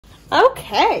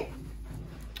Okay.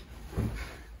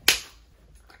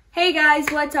 Hey guys,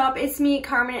 what's up? It's me,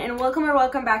 Carmen, and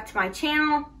welcome back to my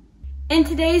channel. In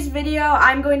today's video,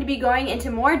 I'm going to be going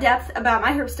into more depth about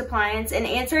my Herbst Appliance and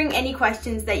answering any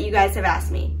questions that you guys have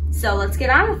asked me. So let's get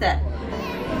on with it.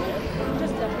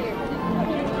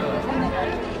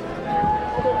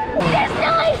 It's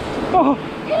nice! Oh.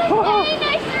 It is way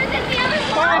nicer than the other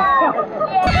one!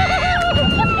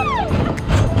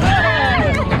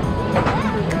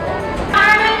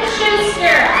 Carmen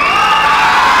Schuster!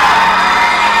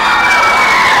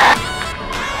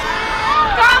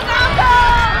 Go, go, go!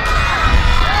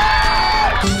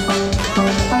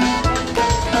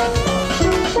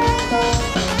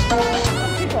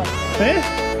 Hey?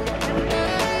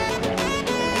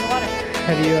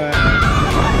 How do you,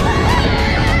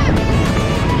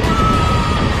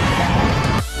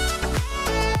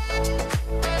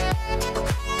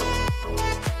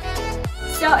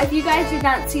 So if you guys did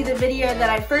not see the video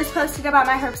that I first posted about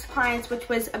my Herbst Appliance, which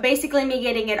was basically me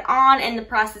getting it on and the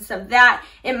process of that,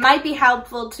 it might be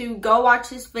helpful to go watch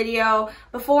this video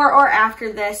before or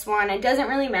after this one. It doesn't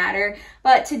really matter.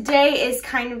 But today is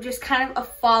kind of a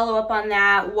follow-up on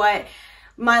that, what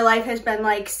my life has been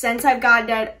like since I've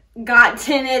gotten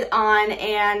it on,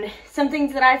 and some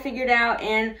things that I figured out,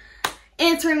 and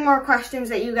answering more questions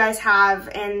that you guys have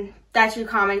and that you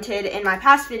commented in my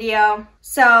past video.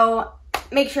 So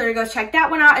make sure to go check that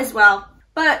one out as well.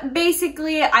 But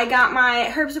basically, I got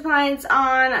my Herbst Appliance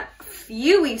on a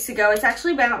few weeks ago. It's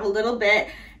actually been a little bit.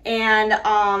 And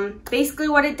basically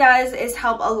what it does is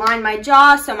help align my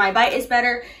jaw so my bite is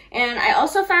better. And I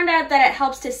also found out that it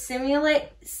helps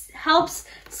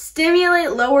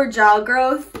stimulate lower jaw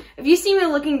growth. If you see me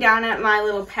looking down at my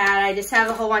little pad, I just have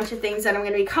a whole bunch of things that I'm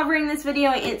going to be covering in this video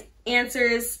and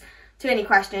answers to any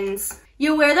questions.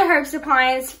 You'll wear the Herbst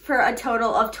Appliance for a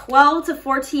total of 12 to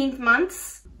 14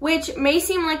 months, which may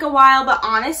seem like a while, but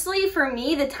honestly, for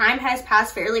me, the time has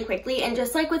passed fairly quickly. And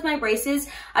just like with my braces,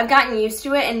 I've gotten used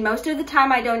to it, and most of the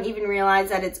time I don't even realize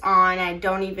that it's on. I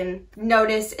don't even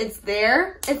notice it's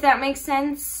there, if that makes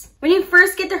sense. When you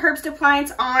first get the Herbst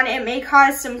Appliance on, it may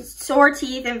cause some sore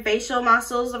teeth and facial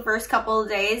muscles the first couple of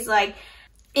days, like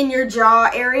in your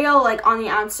jaw area, like on the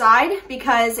outside,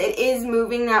 because it is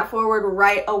moving that forward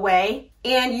right away.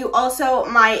 And you also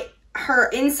might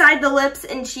hurt inside the lips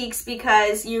and cheeks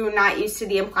because you're not used to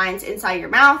the appliance inside your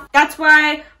mouth. That's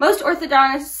why most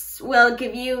orthodontists will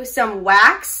give you some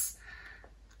wax.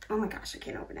 Oh my gosh, I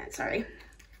can't open it, sorry.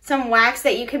 Some wax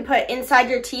that you can put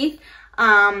inside your teeth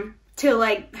to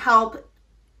like help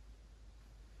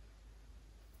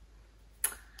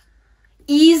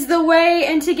ease the way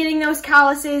into getting those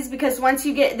calluses, because once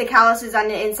you get the calluses on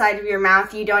the inside of your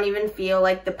mouth, you don't even feel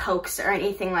like the pokes or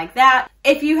anything like that.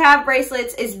 If you have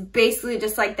bracelets, it's basically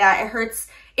just like that. It hurts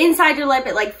inside your lip.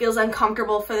 It like feels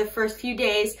uncomfortable for the first few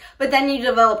days, but then you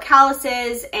develop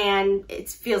calluses and it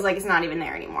feels like it's not even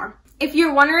there anymore. If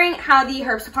you're wondering how the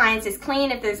Herbst Appliance is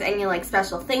clean, if there's any like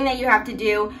special thing that you have to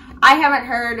do, I haven't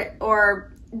heard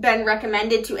or been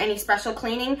recommended to any special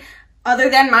cleaning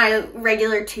other than my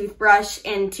regular toothbrush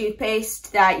and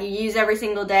toothpaste that you use every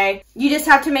single day. You just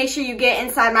have to make sure you get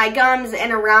inside my gums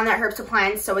and around that Herbst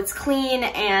Appliance so it's clean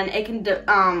and it can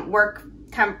work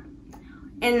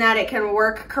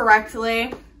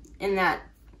correctly, in that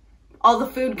all the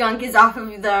food gunk is off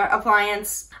of the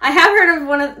appliance. I have heard of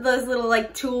one of those little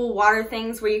like tool water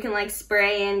things where you can like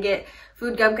spray and get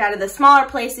food gunk out of the smaller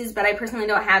places, but I personally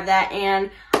don't have that,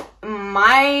 and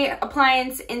my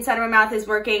appliance inside of my mouth is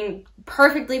working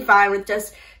perfectly fine with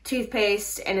just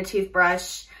toothpaste and a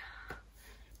toothbrush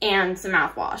and some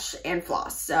mouthwash and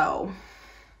floss. So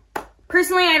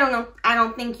personally, I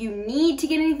don't think you need to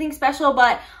get anything special,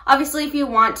 but obviously if you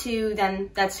want to, then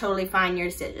that's totally fine, your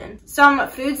decision. Some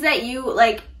foods that you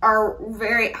like are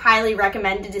very highly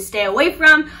recommended to stay away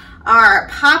from are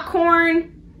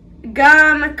popcorn,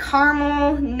 gum,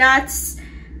 caramel, nuts,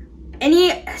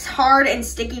 any hard and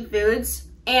sticky foods.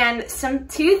 And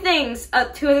two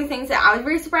other things that I was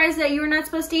very surprised that you were not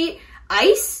supposed to eat: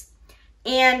 ice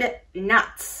and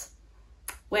nuts,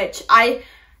 which I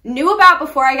knew about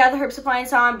before I got the Herbst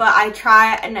Appliance on, but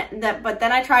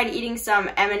then I tried eating some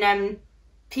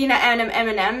peanut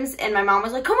M&Ms, and my mom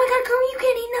was like, "Oh my God, Carmen, you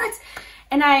can't eat nuts."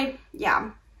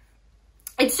 And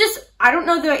it's just, I don't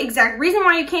know the exact reason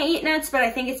why you can't eat nuts, but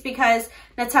I think it's because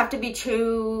nuts have to be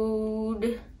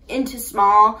chewed into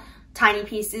small, tiny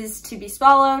pieces to be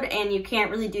swallowed, and you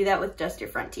can't really do that with just your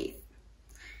front teeth.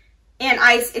 And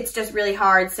ice, it's just really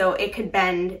hard, so it could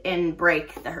bend and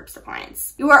break the Herbst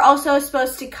Appliance. You are also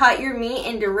supposed to cut your meat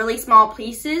into really small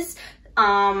pieces.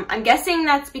 I'm guessing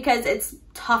that's because it's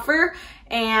tougher,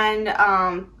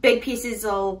 and big pieces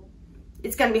will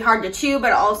it's gonna be hard to chew,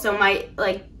 but also might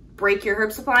like break your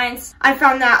Herbst Appliance. I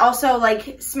found that also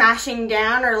like smashing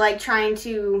down or like trying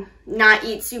to not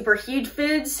eat super huge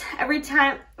foods every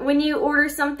time when you order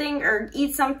something or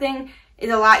eat something is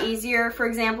a lot easier. For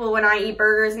example, when I eat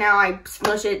burgers now, I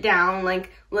smush it down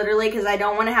like literally because I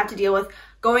don't want to have to deal with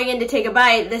going in to take a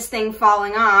bite, this thing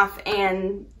falling off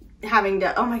and having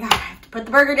to, oh my God, I have to put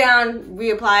the burger down,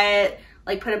 reapply it,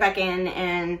 like put it back in,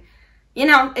 and you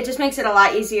know, it just makes it a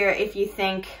lot easier if you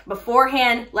think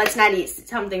beforehand, let's not eat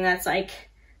something that's like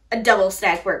a double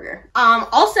stack burger.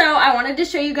 Also, I wanted to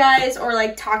show you guys or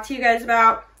like talk to you guys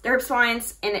about the Herbst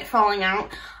Appliance and it falling out.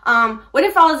 When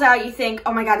it falls out, you think,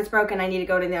 oh my God, it's broken, I need to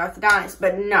go to the orthodontist.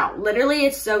 But no, literally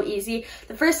it's so easy.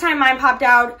 The first time mine popped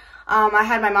out, I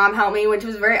had my mom help me, which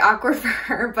was very awkward for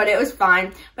her, but it was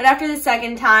fine. But after the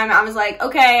second time, I was like,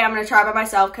 okay, I'm gonna try by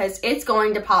myself because it's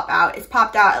going to pop out. It's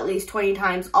popped out at least 20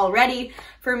 times already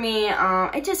for me.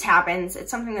 It just happens.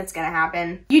 It's something that's gonna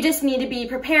happen. You just need to be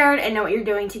prepared and know what you're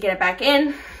doing to get it back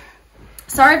in.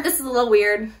 Sorry if this is a little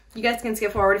weird. You guys can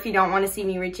skip forward if you don't want to see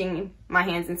me reaching my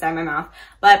hands inside my mouth.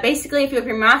 But basically, if you open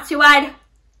your mouth too wide,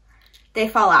 they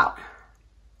fall out.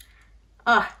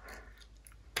 Ugh.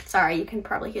 Sorry, you can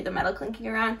probably hear the metal clinking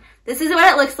around. This is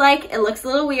what it looks like. It looks a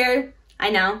little weird. I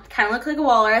know, kind of looks like a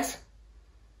walrus.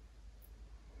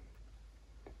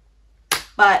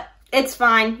 But it's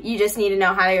fine. You just need to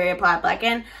know how to reapply it back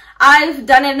in. I've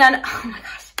done it on, oh my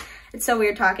gosh. It's so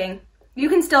weird talking. You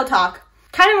can still talk.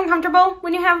 Kind of uncomfortable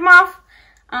when you have them off.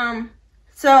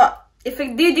 So if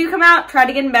they do come out, try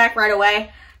to get them back right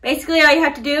away. Basically, all you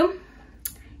have to do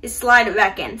is slide it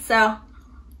back in. So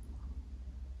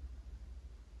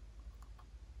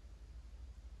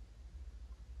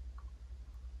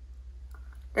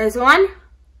there's one.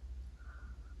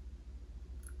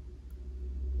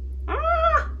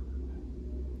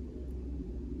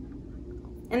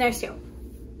 And there's two.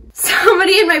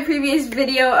 Somebody in my previous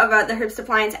video about the Herbst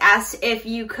Appliance asked if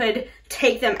you could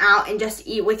take them out and just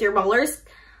eat with your molars.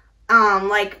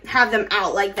 Like have them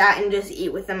out like that and just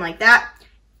eat with them like that.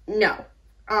 No.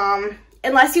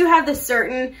 Unless you have the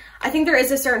certain, I think there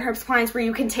is a certain Herbst Appliance where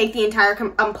you can take the entire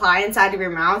appliance out of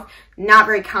your mouth. Not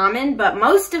very common, but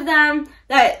most of them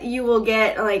that you will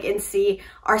get like and see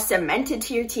are cemented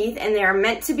to your teeth and they are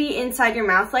meant to be inside your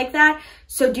mouth like that.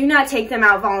 So do not take them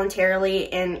out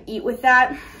voluntarily and eat with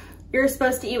that. You're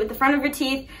supposed to eat with the front of your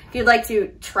teeth. If you'd like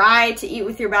to try to eat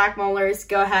with your back molars,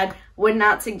 go ahead. Would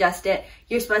not suggest it.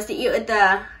 You're supposed to eat with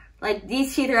the, like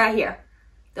these teeth right here.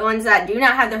 The ones that do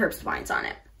not have the Herbst Appliance on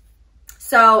it.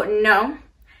 So no,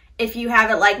 if you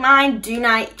have it like mine, do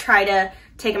not try to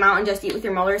take them out and just eat with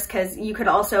your molars because you could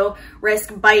also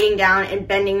risk biting down and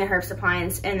bending the Herbst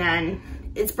Appliance and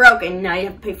then it's broken. Now you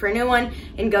have to pay for a new one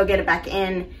and go get it back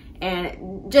in,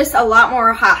 and just a lot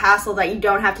more hassle that you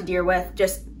don't have to deal with.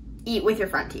 Just eat with your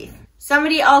front teeth.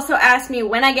 Somebody also asked me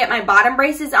when I get my bottom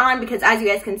braces on because as you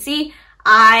guys can see,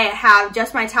 I have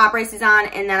just my top braces on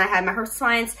and then I have my Herbst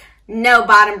Appliance, no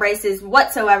bottom braces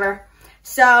whatsoever.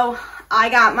 So I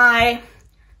got my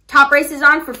top braces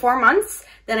on for 4 months.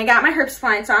 Then I got my Herbst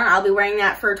Appliance on. I'll be wearing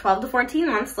that for 12 to 14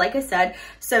 months, like I said.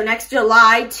 So next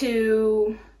July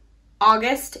to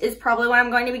August is probably when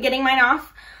I'm going to be getting mine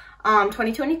off,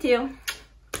 2022.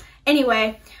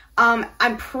 Anyway,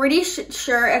 I'm pretty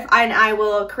sure I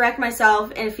will correct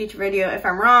myself in a future video if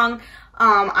I'm wrong.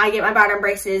 I get my bottom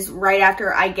braces right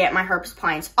after I get my Herbst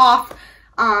Appliance off,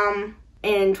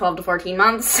 in 12 to 14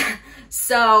 months.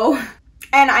 So,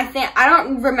 and I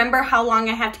don't remember how long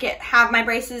I have to have my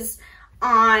braces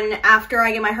on after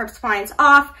I get my Herbst Appliance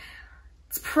off.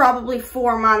 It's probably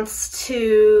 4 months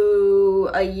to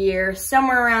a year,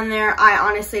 somewhere around there. I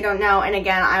honestly don't know. And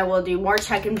again, I will do more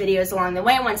check-in videos along the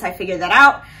way once I figure that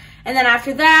out. And then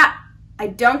after that, I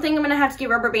don't think I'm gonna have to get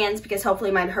rubber bands because hopefully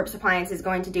my Herbst Appliance is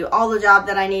going to do all the job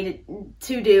that I need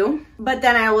to do. But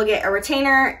then I will get a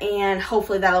retainer and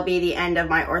hopefully that'll be the end of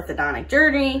my orthodontic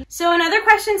journey. So another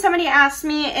question somebody asked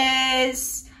me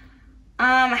is,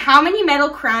 how many metal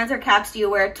crowns or caps do you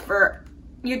wear for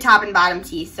your top and bottom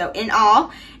teeth? So in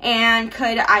all, and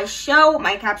could I show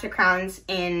my caps or crowns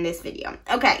in this video?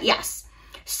 Okay, yes.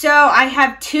 So I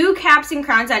have 2 caps and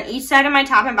crowns on each side of my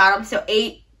top and bottom, so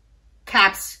 8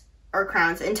 caps or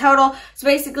crowns in total. So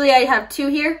basically I have 2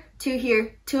 here, 2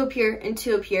 here, 2 up here, and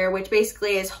 2 up here, which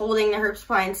basically is holding the Herbst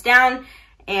Appliance down.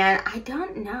 And I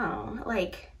don't know,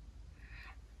 like,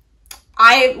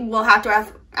 I will have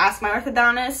to ask my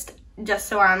orthodontist just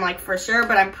so I'm like for sure,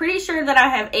 but I'm pretty sure that I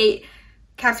have 8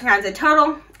 caps and crowns in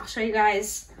total. I'll show you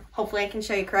guys. Hopefully I can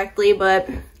show you correctly, but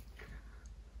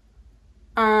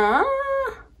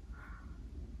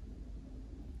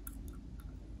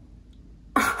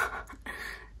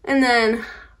And then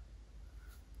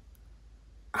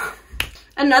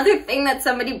another thing that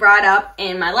somebody brought up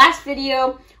in my last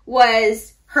video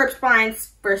was Herbst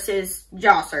Appliance versus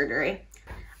jaw surgery.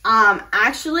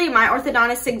 Actually, my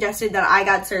orthodontist suggested that I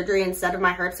got surgery instead of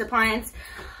my Herbst Appliance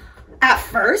at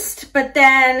first, but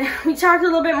then we talked a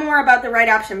little bit more about the right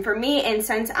option for me, and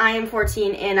since I am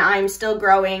 14 and I'm still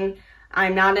growing,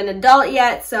 I'm not an adult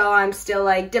yet, so I'm still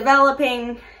like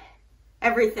developing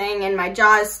everything and my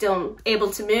jaw is still able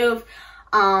to move,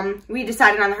 we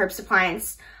decided on the Herbst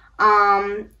Appliance.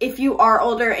 If you are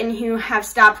older and you have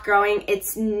stopped growing,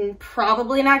 it's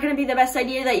probably not going to be the best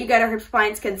idea that you get a Herbst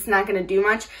Appliance because it's not going to do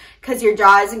much because your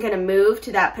jaw isn't going to move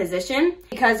to that position.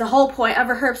 Because the whole point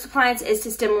of a Herbst Appliance is to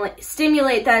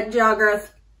stimulate that jaw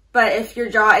growth, but if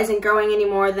your jaw isn't growing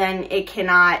anymore, then it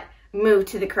cannot move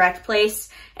to the correct place,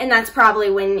 and that's probably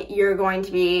when you're going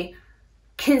to be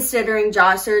considering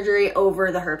jaw surgery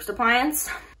over the Herbst Appliance.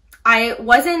 I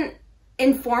wasn't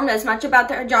informed as much about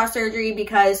the jaw surgery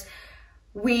because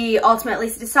we ultimately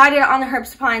decided on the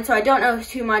Herbst Appliance, so I don't know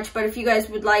too much, but if you guys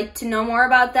would like to know more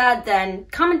about that, then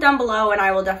comment down below and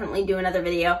I will definitely do another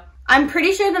video. I'm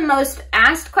pretty sure the most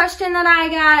asked question that I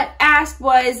got asked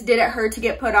was, did it hurt to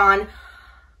get put on?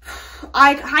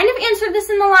 I kind of answered this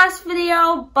in the last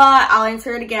video, but I'll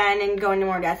answer it again and go into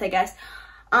more depth, I guess.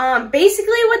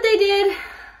 Basically what they did,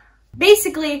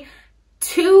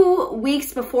 2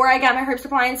 weeks before I got my Herbst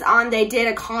Appliance on, they did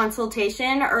a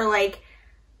consultation, or like,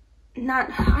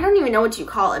 I don't even know what you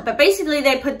call it, but basically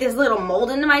they put this little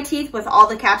mold into my teeth with all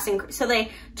the caps and, so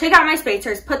they took out my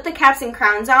spacers, put the caps and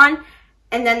crowns on,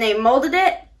 and then they molded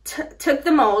it, took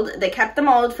the mold, they kept the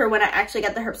mold for when I actually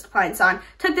got the Herbst Appliance on,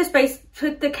 took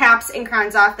the caps and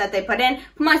crowns off that they put in,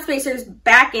 put my spacers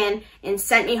back in, and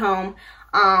sent me home,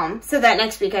 so that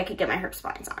next week I could get my Herbst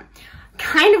Appliance on.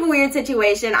 Kind of a weird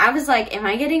situation. I was like, am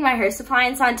I getting my Herbst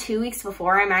Appliance on 2 weeks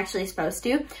before I'm actually supposed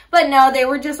to? But no, they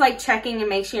were just like checking and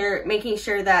making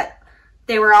sure that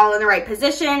they were all in the right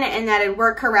position and that it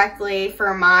worked correctly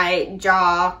for my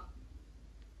jaw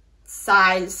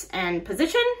size and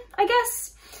position, I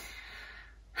guess.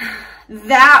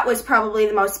 That was probably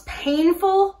the most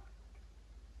painful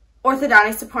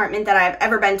orthodontist appointment that I've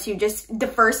ever been to, just the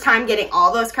first time getting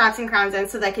all those caps and crowns in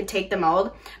so that I could take the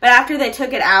mold. But after they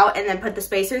took it out and then put the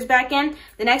spacers back in,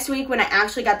 the next week when I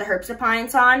actually got the Herbst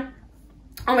Appliance on,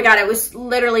 oh my god, it was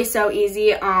literally so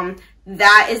easy.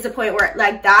 That is the point where,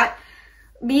 like, that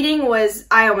meeting was,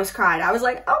 I almost cried. I was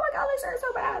like, oh my god, this hurts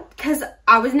so bad, because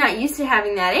I was not used to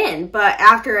having that in. But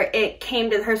after it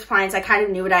came to the Herbst Appliance, I kind of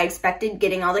knew what I expected,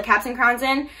 getting all the caps and crowns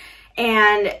in,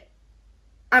 and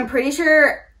I'm pretty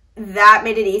sure that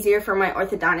made it easier for my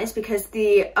orthodontist because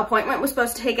the appointment was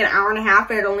supposed to take an hour and a half,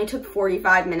 but it only took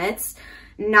 45 minutes.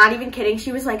 Not even kidding.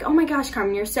 She was like, oh my gosh,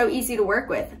 Carmen, you're so easy to work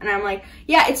with. And I'm like,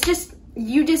 yeah, it's just,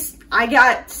 I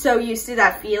got so used to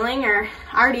that feeling, or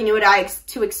I already knew what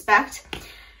to expect.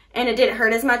 And it didn't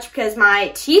hurt as much because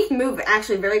my teeth move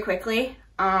actually very quickly.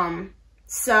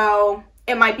 So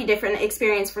it might be a different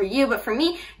experience for you, but for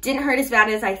me, it didn't hurt as bad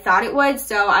as I thought it would,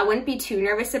 so I wouldn't be too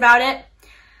nervous about it.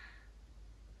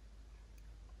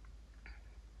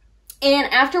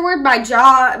 And afterward, my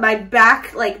jaw, my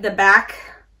back, like the back,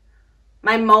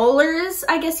 my molars,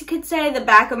 I guess you could say, the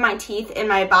back of my teeth in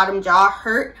my bottom jaw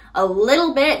hurt a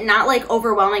little bit, not like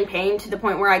overwhelming pain to the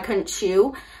point where I couldn't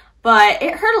chew, but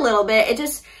it hurt a little bit.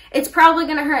 It's probably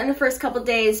going to hurt in the first couple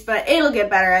days, but it'll get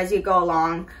better as you go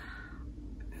along.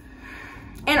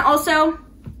 And also,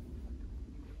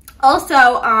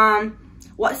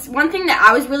 one thing that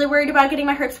I was really worried about getting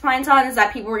my Herbst Appliance on is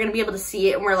that people were going to be able to see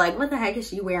it and we're like, what the heck is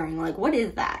she wearing? Like, what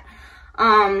is that?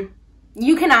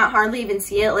 You cannot hardly even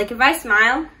see it. Like, if I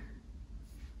smile,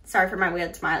 sorry for my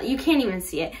weird smile, you can't even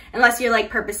see it unless you're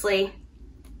like purposely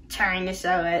trying to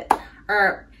show it.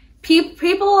 Or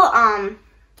people,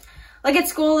 like at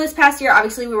school this past year,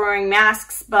 obviously we were wearing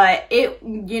masks, but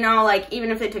you know, like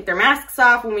even if they took their masks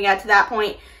off when we got to that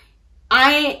point,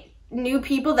 I knew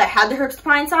people that had the Herbst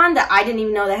Appliance on that I didn't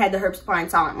even know they had the Herbst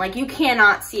Appliance on. Like, you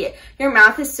cannot see it. Your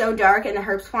mouth is so dark and the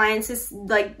Herbst Appliance is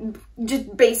like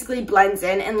just basically blends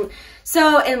in. And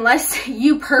so unless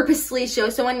you purposely show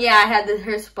someone, yeah, I had the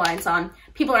Herbst Appliance on,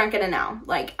 people aren't gonna know.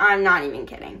 Like, I'm not even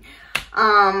kidding.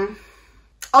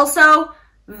 Also,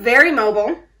 very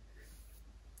mobile.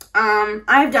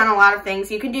 I've done a lot of things.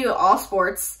 You can do all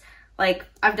sports. Like,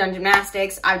 I've done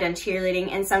gymnastics, I've done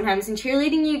cheerleading, and sometimes in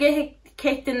cheerleading you get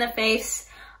kicked in the face.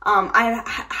 I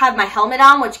have my helmet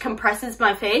on, which compresses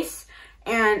my face,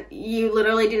 and you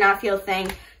literally do not feel a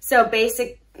thing. So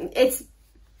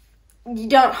you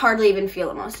don't hardly even feel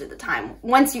it most of the time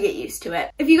once you get used to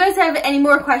it. If you guys have any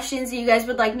more questions that you guys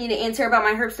would like me to answer about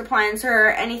my Herbst Appliance or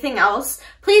anything else,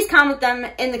 please comment them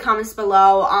in the comments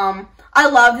below. I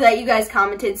love that you guys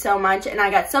commented so much and I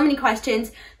got so many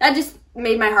questions. That just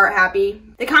made my heart happy.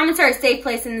 The comments are a safe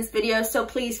place in this video, so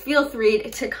please feel free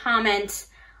to comment.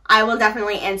 I will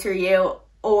definitely answer you,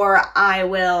 or I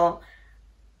will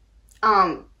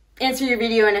answer your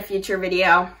video in a future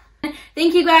video.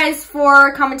 Thank you guys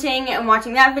for commenting and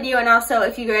watching that video, and also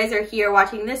if you guys are here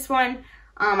watching this one,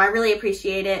 I really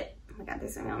appreciate it. Oh my god,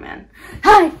 there's a mailman.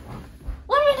 Hi!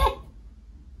 1 minute!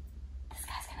 This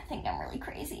guy's gonna think I'm really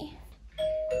crazy.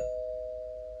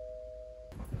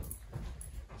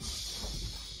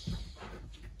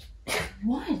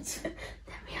 What? The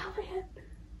mailman.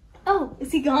 Oh,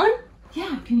 is he gone?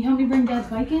 Yeah, can you help me bring Dad's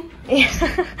bike in? Yeah.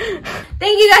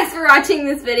 Thank you guys for watching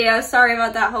this video. Sorry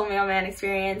about that whole mailman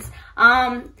experience.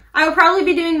 I will probably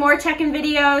be doing more check-in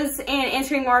videos and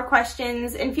answering more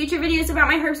questions in future videos about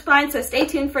my Herbst Appliance, so stay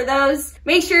tuned for those.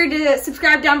 Make sure to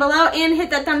subscribe down below and hit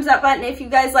that thumbs up button if you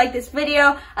guys like this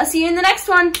video. I'll see you in the next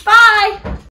one. Bye!